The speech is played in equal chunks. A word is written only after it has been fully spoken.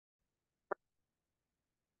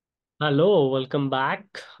Hello, welcome back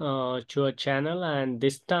to our channel, and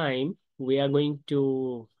this time we are going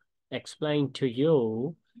to explain to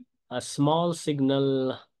you a small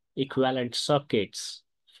signal equivalent circuits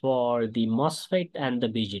for the MOSFET and the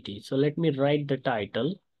BJT. So let me write the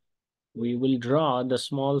title. We will draw the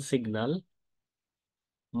small signal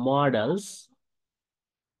models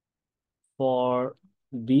for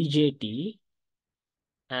BJT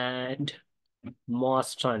and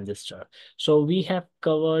MOS transistor. So we have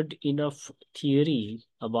covered enough theory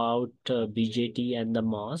about BJT and the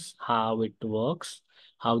MOS, how it works,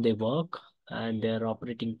 how they work, and their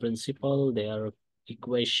operating principle, their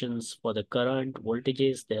equations for the current,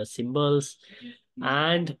 voltages, their symbols,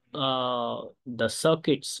 and the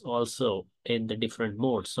circuits also in the different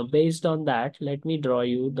modes. So based on that, let me draw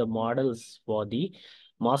you the models for the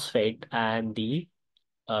MOSFET and the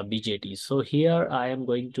BJT. So here I am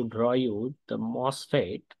going to draw you the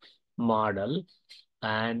MOSFET model,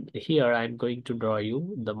 and here I'm going to draw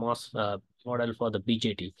you the model for the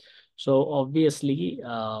BJT. So obviously,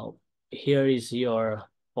 here is your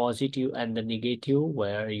positive and the negative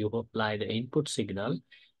where you apply the input signal,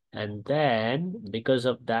 and then because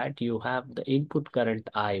of that you have the input current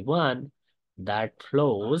I1 that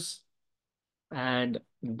flows, and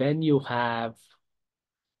then you have,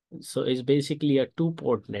 so it's basically a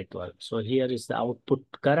two-port network. So here is the output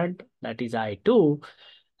current, that is I2,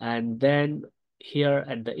 and then here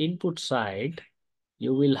at the input side,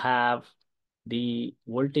 you will have the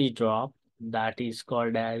voltage drop that is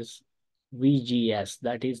called as VGS.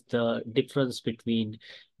 That is the difference between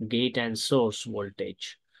gate and source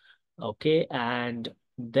voltage. Okay, and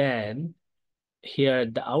then here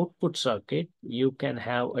at the output circuit, you can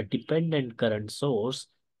have a dependent current source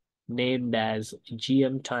named as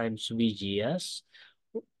GM times VGS.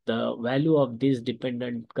 The value of this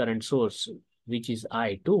dependent current source, which is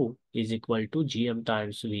I2, is equal to GM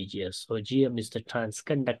times VGS. So GM is the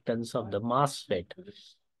transconductance of the MOSFET.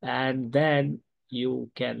 And then you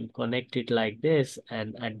can connect it like this,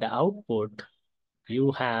 and at the output,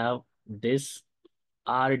 you have this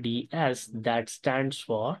RDS that stands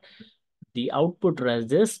for the output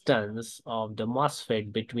resistance of the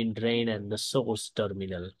MOSFET between drain and the source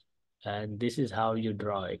terminal. And this is how you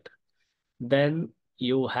draw it. Then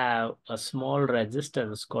you have a small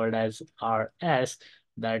resistance called as RS,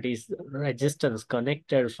 that is resistance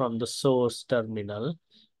connected from the source terminal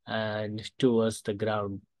and towards the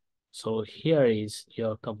ground. So here is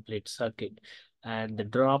your complete circuit, and the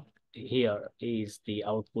drop here is the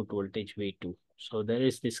output voltage V2. So there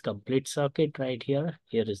is this complete circuit right here.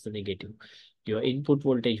 Here is the negative. Your input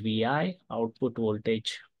voltage VI, output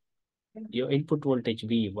voltage, your input voltage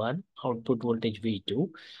V1, output voltage V2.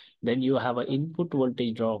 Then you have an input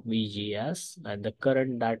voltage drop VGS, and the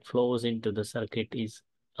current that flows into the circuit is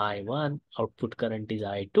I1, output current is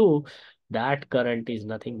I2. That current is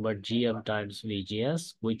nothing but GM times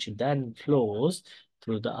VGS, which then flows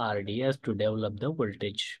through the RDS to develop the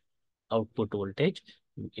voltage, output voltage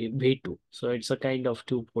V2. So it's a kind of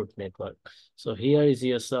two-port network. So here is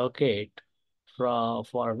your circuit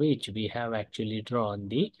for which we have actually drawn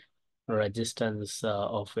the resistance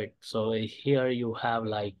of it. So here you have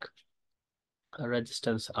like a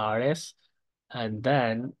resistance RS, and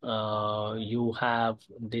then you have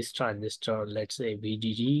this transistor, let's say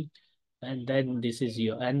VGG, and then this is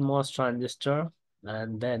your NMOS transistor,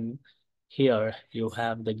 and then here you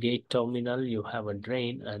have the gate terminal, you have a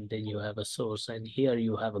drain, and then you have a source, and here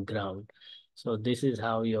you have a ground. So this is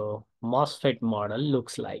how your MOSFET model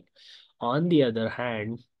looks like. On the other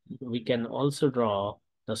hand, we can also draw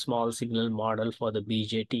the small signal model for the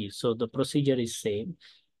BJT. So the procedure is same.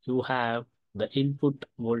 You have the input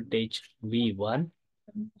voltage V1,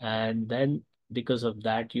 and then because of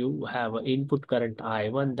that you have an input current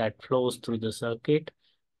I1 that flows through the circuit,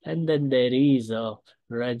 and then there is a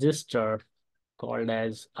resistor called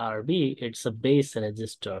as RB. It's a base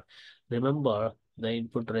resistor. Remember the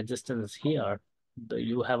input resistance here,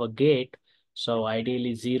 you have a gate, so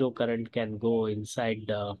ideally zero current can go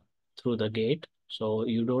inside through the gate, so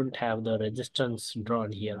you don't have the resistance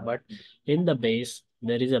drawn here, but in the base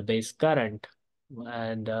there is a base current,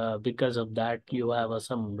 and because of that you have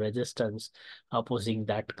some resistance opposing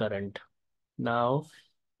that current. Now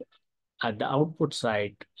at the output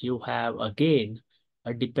side you have again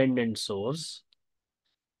a dependent source,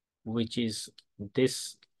 which is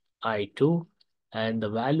this I2, and the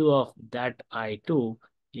value of that I2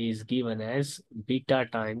 is given as beta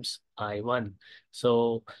times I1.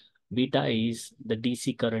 So beta is the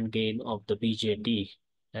DC current gain of the BJT,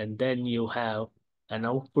 and then you have an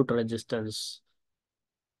output resistance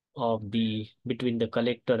of the between the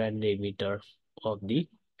collector and the emitter of the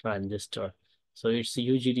transistor. So it's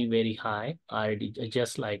usually very high,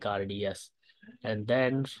 just like RDS. And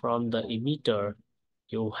then from the emitter,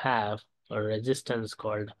 you have a resistance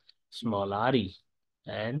called small re.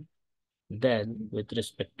 And then with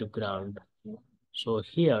respect to ground, so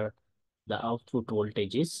here the output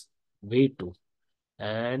voltage is V2,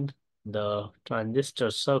 and the transistor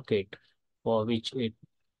circuit for which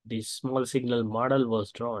this small signal model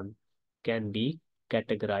was drawn can be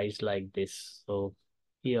categorized like this. So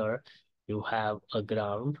here you have a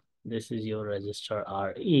ground. This is your resistor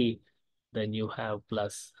RE. Then you have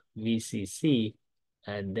plus VCC,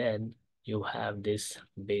 and then you have this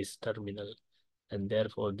base terminal. And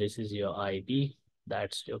therefore, this is your IB.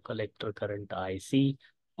 That's your collector current IC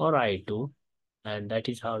or I2. And that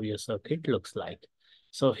is how your circuit looks like.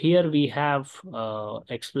 So here we have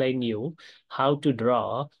explained you how to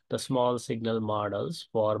draw the small signal models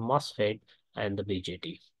for MOSFET and the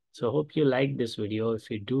BJT. So hope you like this video.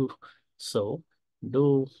 If you do so,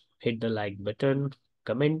 do hit the like button,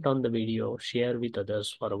 comment on the video, share with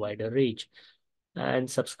others for a wider reach,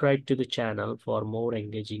 and subscribe to the channel for more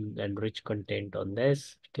engaging and rich content on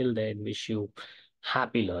this. Till then, wish you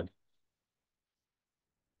happy learning.